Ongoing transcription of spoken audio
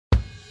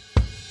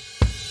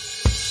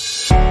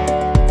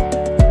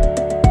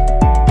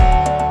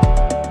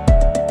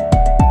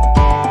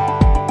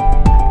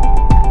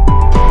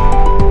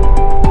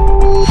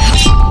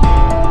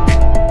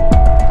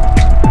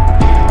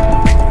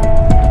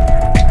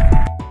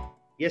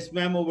Yes,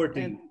 ma'am, over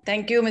to you.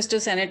 Thank you, Mr.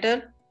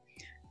 Senator.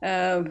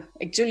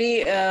 Actually,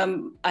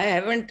 I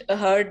haven't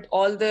heard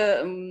all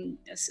the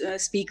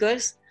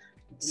speakers.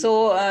 So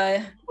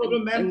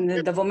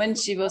the woman,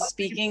 she was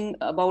speaking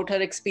about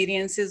her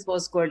experiences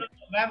was good.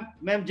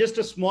 Ma'am, just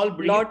a small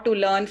brief. Lot to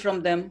learn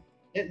from them.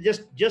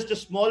 Just a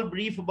small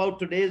brief about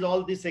today's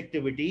all this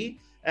activity.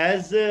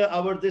 As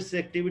this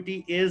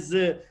activity is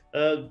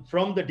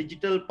from the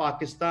Digital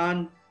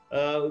Pakistan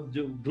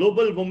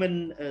Global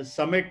Women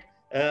Summit.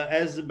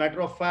 As a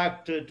matter of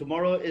fact,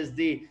 tomorrow is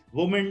the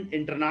Women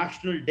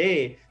International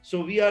Day. So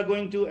we are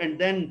going to, and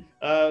then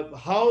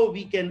how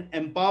we can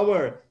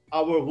empower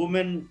our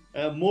women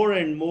more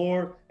and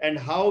more, and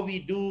how we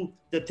do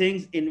the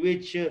things in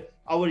which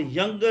our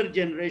younger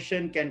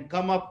generation can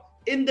come up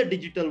in the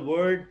digital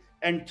world,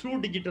 and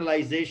through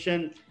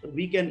digitalization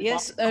we can.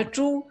 Yes,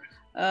 true.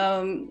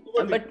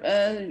 But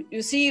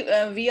you see,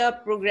 we are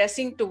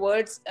progressing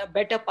towards a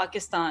better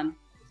Pakistan.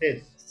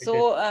 Yes.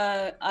 So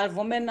our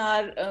women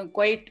are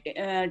quite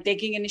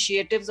taking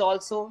initiatives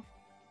also,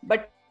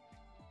 but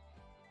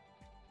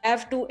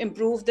have to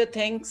improve the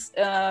things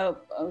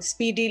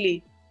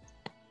speedily.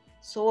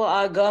 So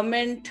our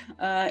government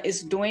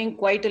is doing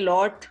quite a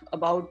lot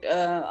about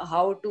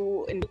how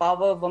to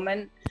empower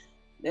women.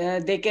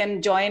 They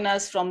can join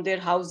us from their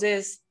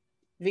houses.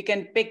 We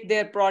can pick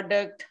their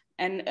product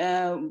and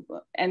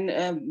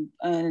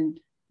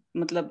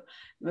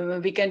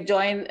we can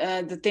join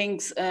the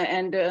things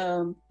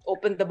and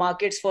open the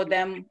markets for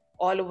them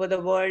all over the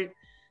world,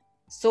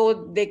 so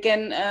they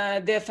can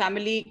their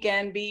family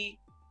can be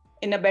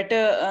in a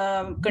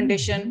better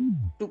condition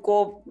to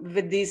cope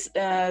with these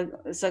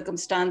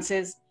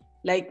circumstances.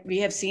 Like we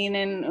have seen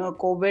in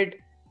COVID,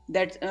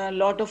 that a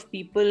lot of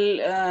people,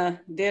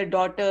 their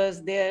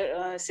daughters,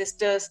 their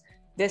sisters,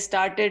 they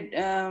started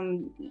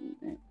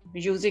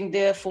using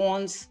their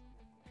phones.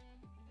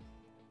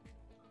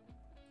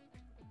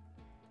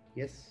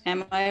 Yes.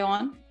 Am I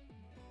on?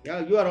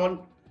 Yeah, you are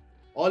on.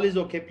 All is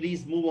okay.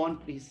 Please move on,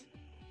 please.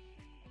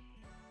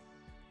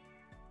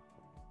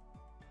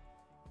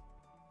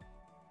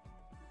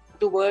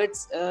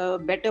 Towards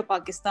better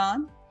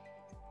Pakistan,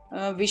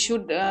 we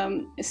should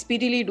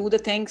speedily do the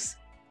things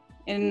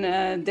in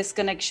this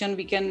connection.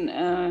 We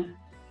can.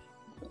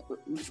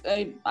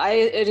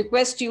 I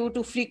request you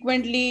to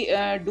frequently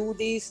do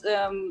these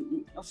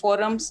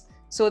forums,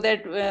 so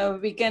that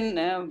we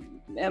can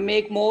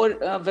make more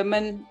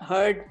women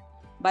heard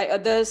by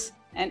others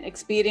and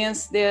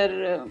experience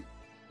their.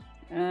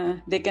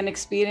 They can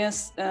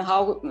experience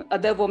how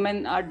other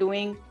women are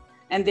doing,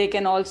 and they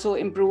can also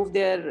improve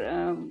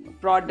their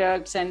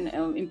products and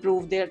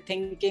improve their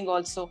thinking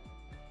also.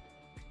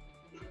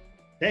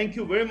 Thank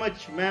you very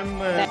much,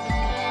 ma'am.